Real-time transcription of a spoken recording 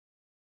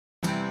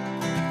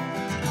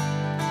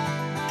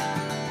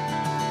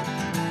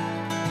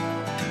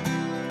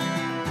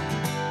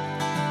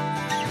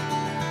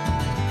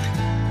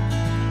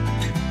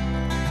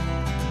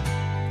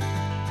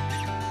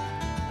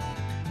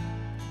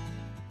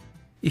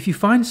If you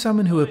find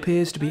someone who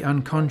appears to be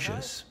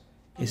unconscious,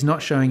 is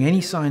not showing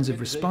any signs of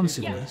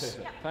responsiveness,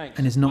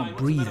 and is not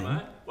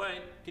breathing,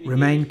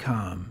 remain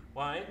calm.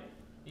 Wayne,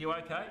 you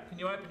okay? Can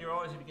you open your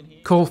eyes if you can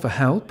hear? Call for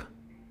help,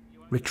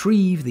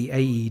 retrieve the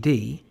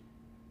AED,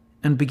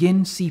 and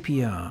begin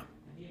CPR.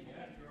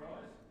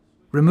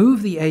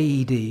 Remove the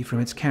AED from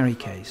its carry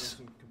case,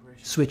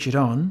 switch it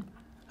on,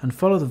 and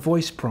follow the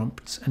voice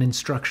prompts and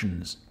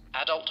instructions.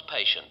 Adult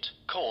patient,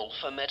 call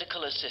for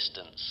medical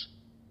assistance.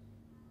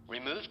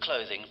 Remove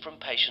clothing from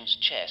patient's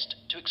chest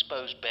to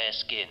expose bare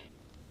skin.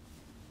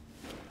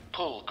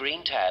 Pull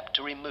green tab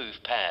to remove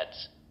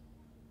pads.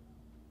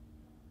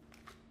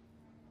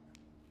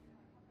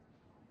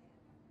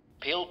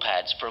 Peel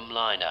pads from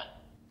liner.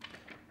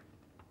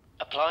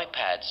 Apply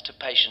pads to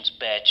patient's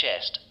bare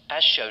chest,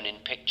 as shown in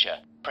picture.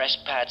 Press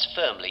pads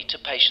firmly to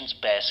patient's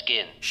bare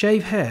skin.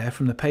 Shave hair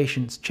from the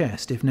patient's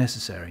chest if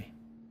necessary.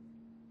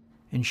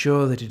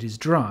 Ensure that it is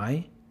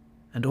dry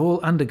and all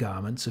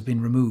undergarments have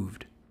been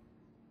removed.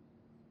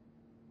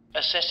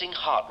 Assessing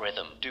heart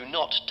rhythm. Do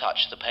not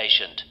touch the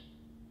patient.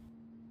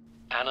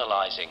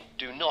 Analyzing.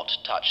 Do not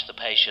touch the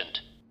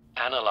patient.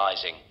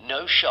 Analyzing.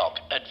 No shock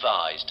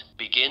advised.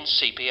 Begin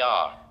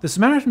CPR. The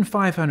Samaritan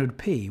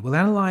 500P will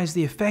analyze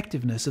the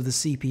effectiveness of the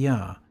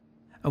CPR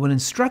and will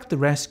instruct the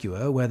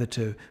rescuer whether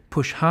to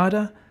push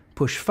harder,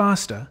 push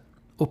faster,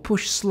 or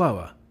push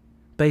slower,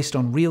 based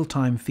on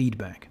real-time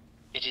feedback.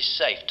 It is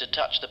safe to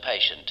touch the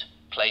patient.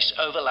 Place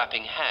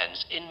overlapping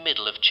hands in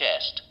middle of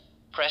chest.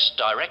 Press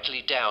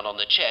directly down on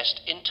the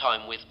chest in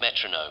time with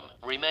metronome.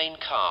 Remain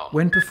calm.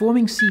 When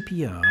performing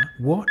CPR,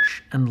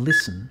 watch and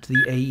listen to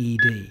the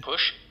AED.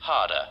 Push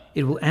harder.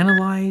 It will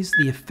analyze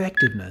the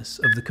effectiveness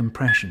of the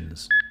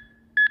compressions.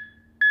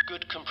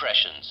 Good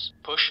compressions.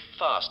 Push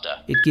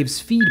faster. It gives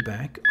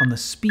feedback on the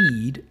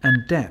speed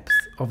and depth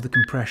of the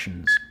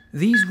compressions.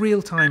 These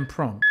real-time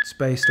prompts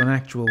based on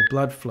actual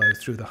blood flow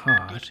through the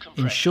heart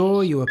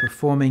ensure you are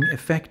performing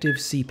effective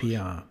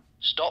CPR.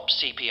 Stop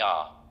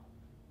CPR.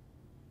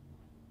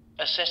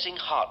 Assessing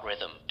heart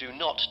rhythm. Do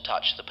not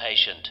touch the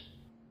patient.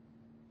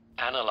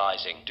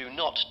 Analyzing. Do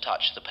not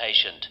touch the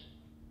patient.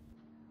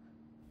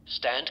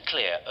 Stand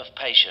clear of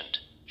patient.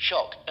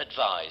 Shock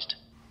advised.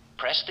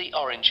 Press the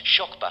orange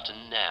shock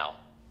button now.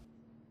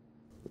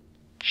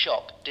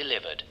 Shock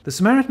delivered. The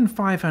Samaritan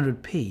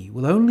 500P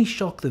will only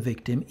shock the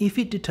victim if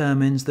it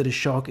determines that a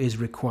shock is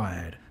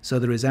required, so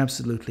there is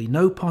absolutely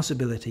no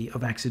possibility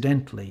of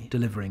accidentally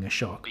delivering a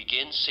shock.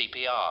 Begin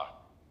CPR.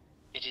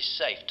 It is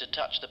safe to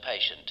touch the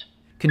patient.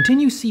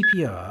 Continue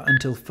CPR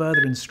until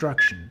further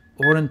instruction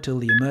or until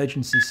the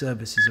emergency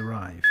services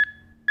arrive.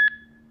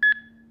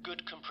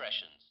 Good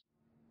compressions.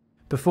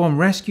 Perform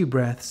rescue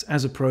breaths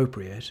as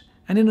appropriate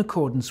and in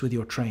accordance with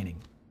your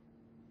training.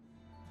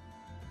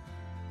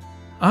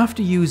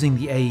 After using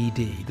the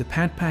AED, the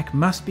pad pack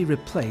must be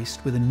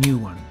replaced with a new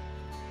one.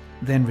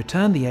 Then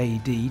return the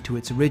AED to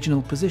its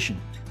original position.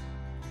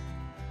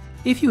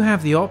 If you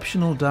have the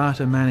optional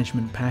data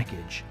management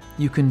package,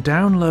 you can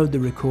download the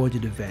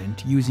recorded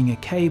event using a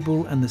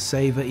cable and the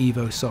Saver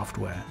Evo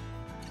software.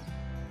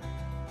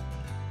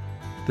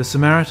 The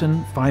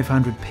Samaritan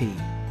 500P.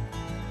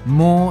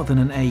 More than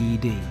an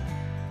AED.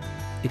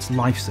 It's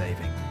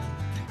life-saving.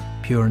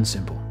 Pure and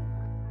simple.